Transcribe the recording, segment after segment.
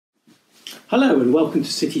Hello and welcome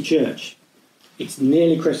to City Church. It's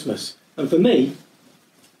nearly Christmas, and for me,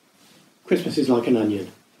 Christmas is like an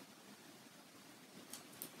onion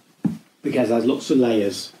because it has lots of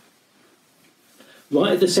layers.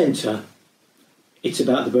 Right at the centre, it's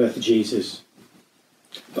about the birth of Jesus.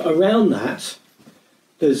 But around that,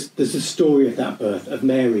 there's the story of that birth, of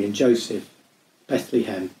Mary and Joseph,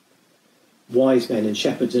 Bethlehem, wise men and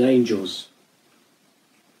shepherds and angels.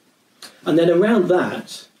 And then around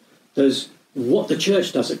that, there's what the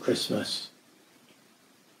church does at Christmas.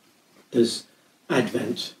 There's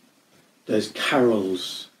Advent, there's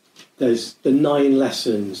carols, there's the 9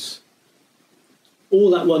 lessons, all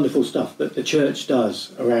that wonderful stuff that the church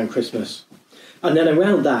does around Christmas. And then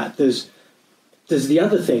around that, there's the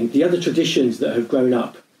other thing, the other traditions that have grown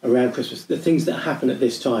up around Christmas, the things that happen at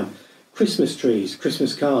this time. Christmas trees,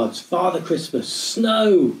 Christmas cards, Father Christmas,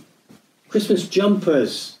 snow, Christmas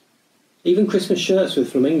jumpers, even Christmas shirts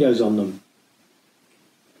with flamingos on them.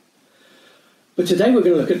 But today we're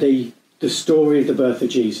going to look at the story of the birth of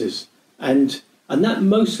Jesus, and that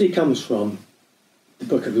mostly comes from the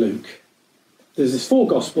book of Luke. There's 4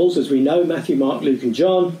 Gospels, as we know, Matthew, Mark, Luke and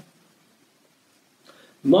John.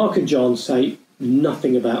 Mark and John say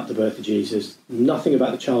nothing about the birth of Jesus, nothing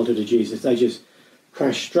about the childhood of Jesus. They just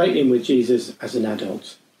crash straight in with Jesus as an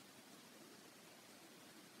adult.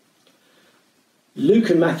 Luke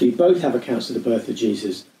and Matthew both have accounts of the birth of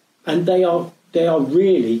Jesus, and they are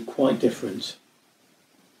really quite different.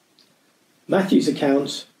 Matthew's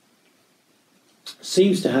account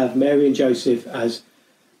seems to have Mary and Joseph as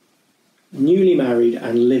newly married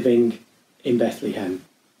and living in Bethlehem.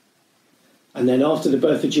 And then after the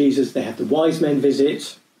birth of Jesus, they have the wise men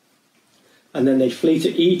visit, and then they flee to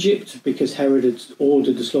Egypt because Herod had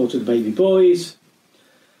ordered the slaughter of the baby boys.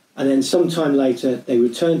 And then sometime later, they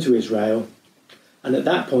return to Israel, and at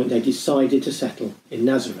that point, they decided to settle in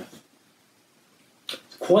Nazareth.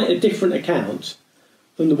 It's quite a different account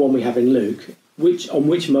from the one we have in Luke, on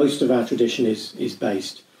which most of our tradition is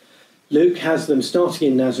based. Luke has them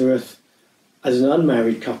starting in Nazareth as an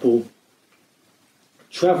unmarried couple,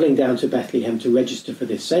 travelling down to Bethlehem to register for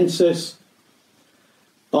this census,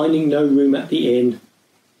 finding no room at the inn.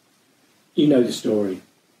 You know the story.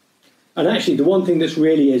 And actually, the one thing that's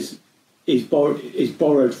really is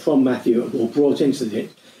borrowed from Matthew or brought into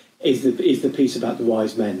it is the piece about the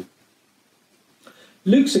wise men.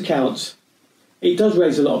 Luke's account, it does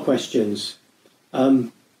raise a lot of questions. Why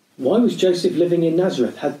was Joseph living in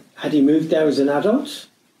Nazareth? Had he moved there as an adult?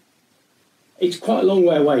 It's quite a long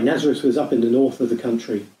way away. Nazareth was up in the north of the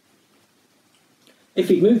country. If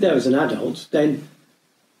he'd moved there as an adult, then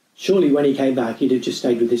surely when he came back, he'd have just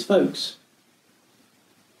stayed with his folks.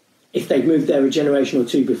 If they'd moved there a generation or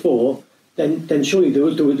 2 before, then surely there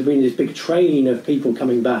would have been this big train of people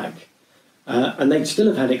coming back, and they'd still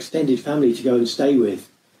have had extended family to go and stay with.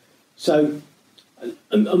 So,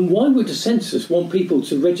 and why would the census want people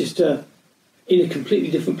to register in a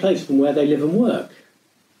completely different place from where they live and work?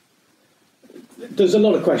 There's a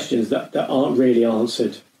lot of questions that aren't really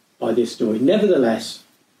answered by this story. Nevertheless,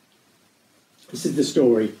 this is the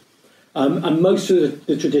story, and most of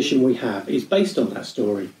the tradition we have is based on that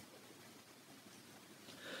story.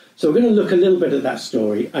 So we're going to look a little bit at that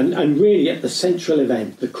story and really at the central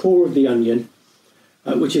event, the core of the onion,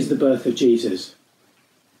 which is the birth of Jesus.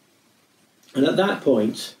 And at that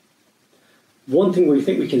point, one thing we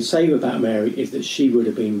think we can say about Mary is that she would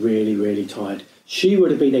have been really, really tired. She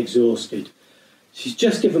would have been exhausted. She's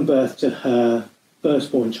just given birth to her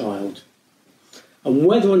firstborn child. And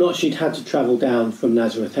whether or not she'd had to travel down from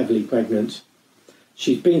Nazareth heavily pregnant,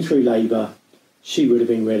 she'd been through labour, she would have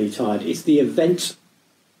been really tired. It's the event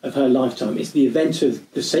of her lifetime. It's the event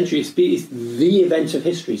of the century. It's the event of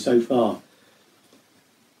history so far.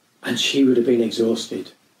 And she would have been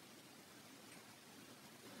exhausted.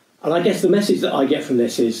 And I guess the message that I get from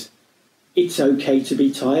this is it's okay to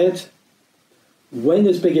be tired. When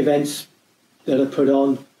there's big events that are put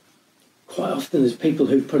on, quite often there's people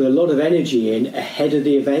who've put a lot of energy in ahead of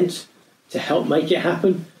the event to help make it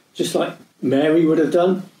happen, just like Mary would have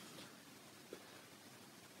done.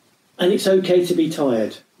 And it's okay to be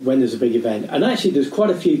tired when there's a big event. And actually, there's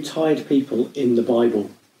quite a few tired people in the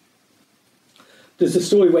Bible. There's the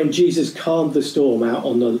story when Jesus calmed the storm out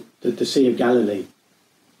on the Sea of Galilee.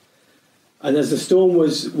 And as the storm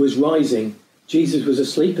was rising, Jesus was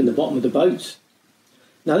asleep in the bottom of the boat.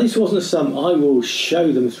 Now, this wasn't some, I will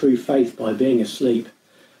show them through faith by being asleep.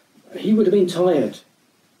 He would have been tired.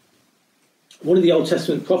 One of the Old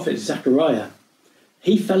Testament prophets, Zechariah,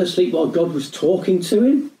 he fell asleep while God was talking to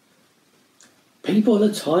him. People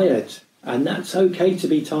are tired, and that's okay to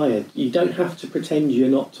be tired. You don't have to pretend you're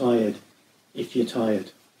not tired if you're tired.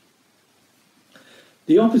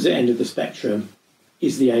 The opposite end of the spectrum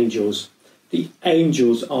is the angels. The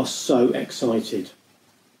angels are so excited.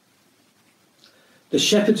 The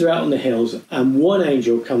shepherds are out on the hills, and one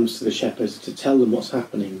angel comes to the shepherds to tell them what's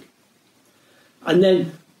happening. And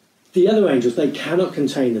then the other angels, they cannot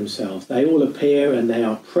contain themselves. They all appear and they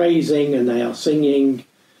are praising and they are singing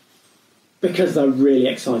because they're really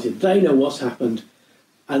excited. They know what's happened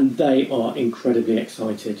and they are incredibly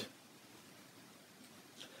excited.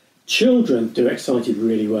 Children do excited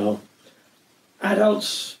really well.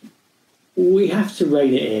 Adults, we have to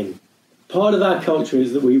rein it in. Part of our culture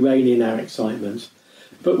is that we rein in our excitement,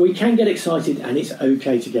 but we can get excited and it's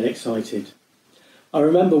okay to get excited. I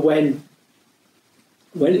remember when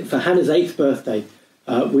for Hannah's 8th birthday,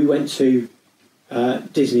 we went to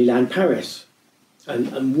Disneyland Paris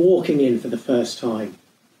and walking in for the first time.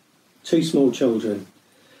 2 small children.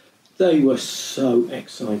 They were so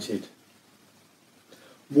excited.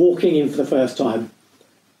 Walking in for the first time,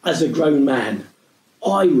 as a grown man,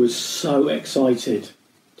 I was so excited.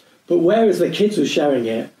 But whereas the kids were showing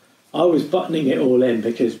it, I was buttoning it all in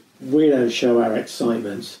because we don't show our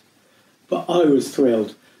excitement. But I was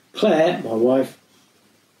thrilled. Claire, my wife,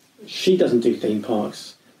 she doesn't do theme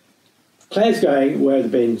parks. Claire's going, where are the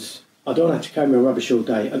bins? I don't have to carry my rubbish all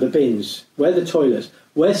day. Are the bins? Where are the toilets?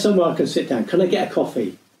 Where's somewhere I can sit down? Can I get a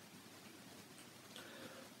coffee?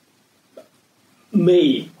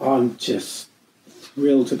 Me, I'm just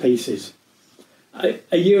thrilled to pieces.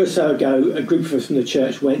 A year or so ago, a group of us from the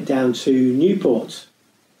church went down to Newport,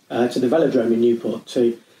 to the velodrome in Newport,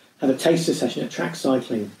 to have a taster session at track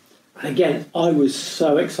cycling. And again, I was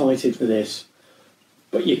so excited for this.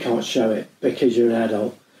 But you can't show it because you're an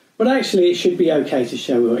adult. But actually, it should be okay to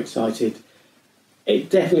show we're excited. It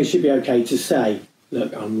definitely should be okay to say,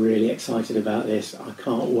 look, I'm really excited about this. I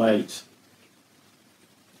can't wait.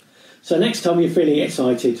 So next time you're feeling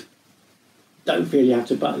excited, don't feel you have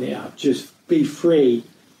to button it up. Just be free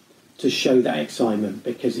to show that excitement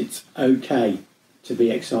because it's okay to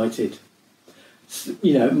be excited.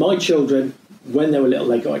 You know, my children, when they were little,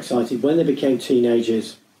 they got excited. When they became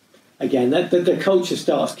teenagers, again, the culture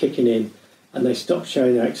starts kicking in and they stop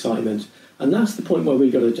showing their excitement. And that's the point where we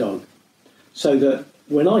got a dog. So that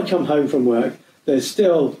when I come home from work, there's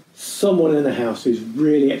still someone in the house who's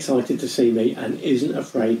really excited to see me and isn't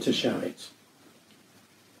afraid to show it.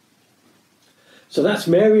 So that's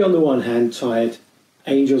Mary on the one hand, tired.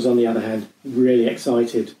 Angels on the other hand, really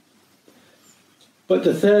excited. But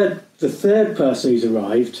the third person who's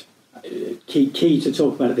arrived, key to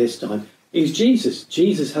talk about at this time, is Jesus.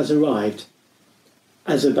 Jesus has arrived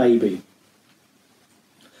as a baby.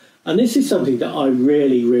 And this is something that I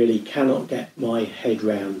really, really cannot get my head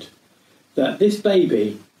round. That this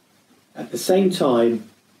baby, at the same time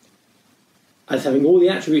as having all the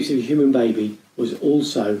attributes of a human baby, was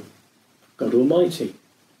also God Almighty,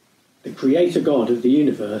 the creator God of the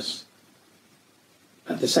universe,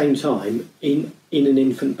 at the same time in an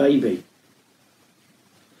infant baby.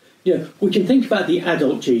 You know, we can think about the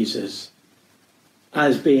adult Jesus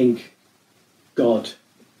as being God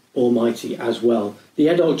Almighty as well. The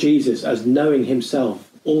adult Jesus as knowing himself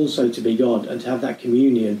also to be God and to have that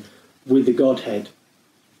communion with the Godhead.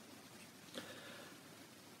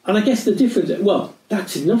 And I guess the difference, well,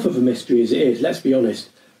 that's enough of a mystery as it is, let's be honest.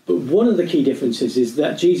 But one of the key differences is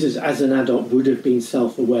that Jesus as an adult would have been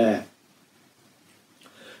self-aware.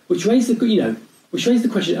 Which raised the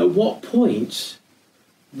question, at what point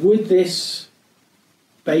would this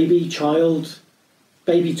baby, child,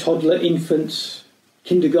 baby, toddler, infant,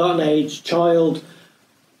 kindergarten age child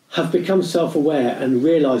have become self-aware and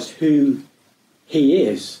realised who he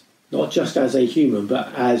is, not just as a human,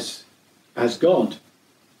 but as God?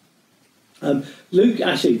 Luke,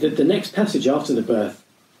 actually, the next passage after the birth,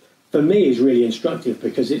 for me, is really instructive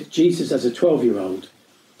because it's Jesus as a 12-year-old.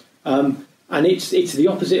 And it's the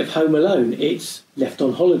opposite of Home Alone. It's left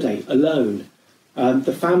on holiday, alone.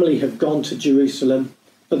 The family have gone to Jerusalem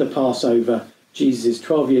for the Passover. Jesus is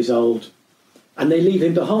 12 years old. And they leave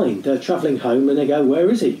him behind. They're travelling home and they go, where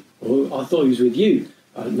is he? Oh, I thought he was with you.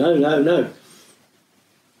 No.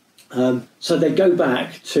 So they go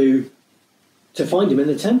back to find him in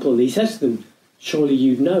the temple. And he says to them, surely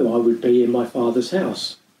you'd know I would be in my Father's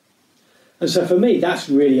house. And so for me, that's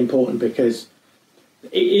really important because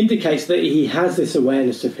it indicates that he has this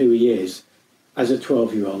awareness of who he is as a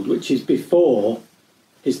 12-year-old, which is before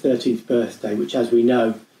his 13th birthday, which, as we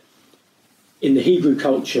know, in the Hebrew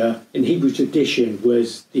culture, in Hebrew tradition,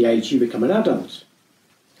 was the age you become an adult.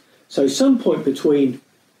 So some point between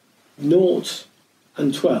 0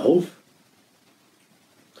 and 12.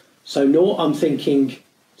 So 0, I'm thinking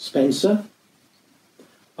Spencer.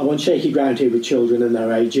 I'm on shaky ground here with children and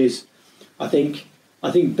their ages. I think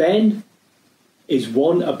I think Ben is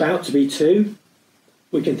one, about to be two.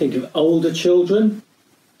 We can think of older children,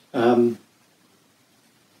 like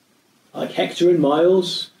Hector and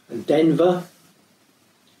Miles and Denver.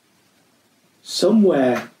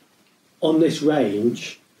 Somewhere on this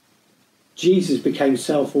range, Jesus became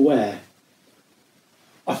self-aware.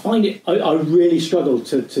 I find it, I really struggle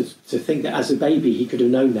to think that as a baby he could have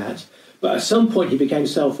known that. But at some point he became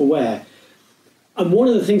self-aware. And one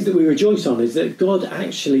of the things that we rejoice on is that God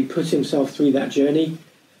actually put himself through that journey.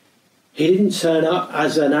 He didn't turn up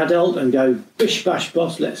as an adult and go, bish, bash,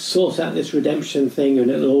 boss, let's sort out this redemption thing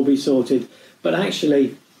and it'll all be sorted. But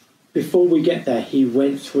actually, before we get there, he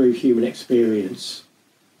went through human experience.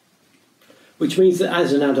 Which means that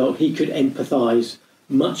as an adult, he could empathise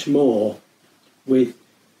much more with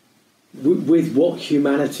what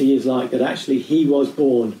humanity is like, that actually he was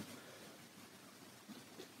born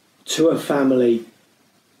to a family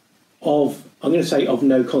of, I'm going to say of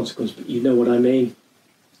no consequence, but you know what I mean.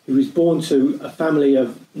 He was born to a family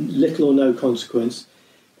of little or no consequence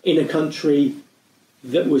in a country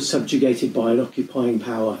that was subjugated by an occupying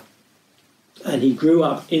power. And he grew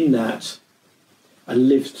up in that and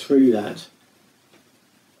lived through that.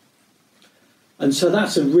 And so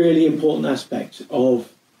that's a really important aspect of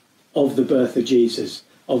the birth of Jesus,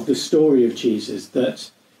 of the story of Jesus, that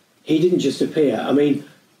he didn't just appear. I mean,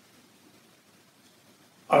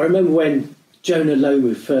 I remember when Jonah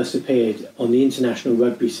Lomu first appeared on the international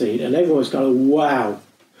rugby scene, and everyone was going, wow,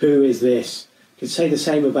 who is this? You could say the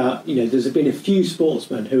same about, there's been a few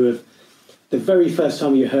sportsmen who have, the very first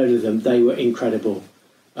time you heard of them, they were incredible.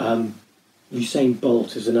 Usain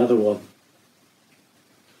Bolt is another one.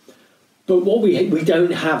 But what we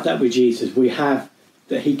don't have that with Jesus. We have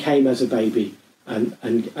that he came as a baby and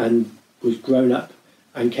was grown up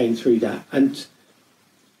and came through that. And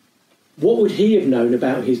what would he have known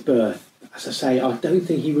about his birth? As I say, I don't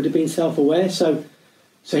think he would have been self-aware. So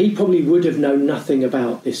he probably would have known nothing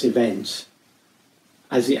about this event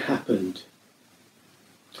as it happened.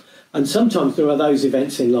 And sometimes there are those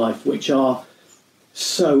events in life which are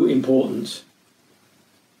so important,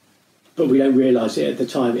 but we don't realise it at the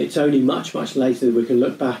time. It's only much, much later that we can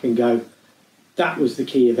look back and go, that was the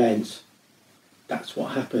key event. That's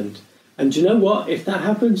what happened. And do you know what? If that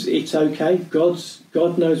happens, it's okay.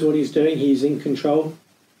 God knows what he's doing. He's in control.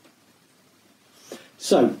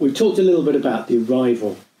 So we've talked a little bit about the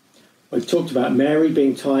arrival. We've talked about Mary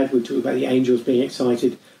being tired. We've talked about the angels being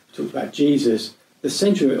excited. We've talked about Jesus. The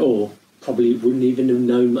centre of it all probably wouldn't even have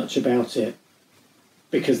known much about it,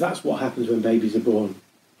 because that's what happens when babies are born.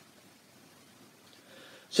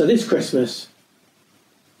 So this Christmas,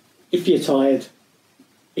 if you're tired,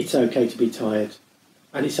 it's okay to be tired.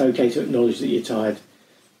 And it's okay to acknowledge that you're tired.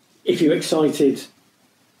 If you're excited,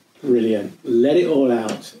 brilliant. Let it all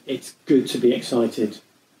out. It's good to be excited.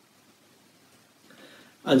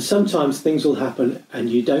 And sometimes things will happen and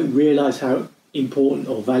you don't realise how important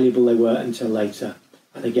or valuable they were until later.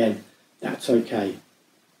 And again, that's okay.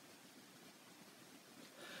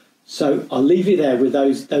 So I'll leave you there with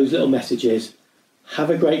those little messages. Have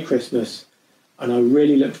a great Christmas. And I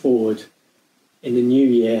really look forward in the new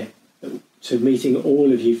year to meeting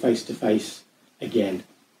all of you face to face again.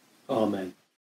 Amen.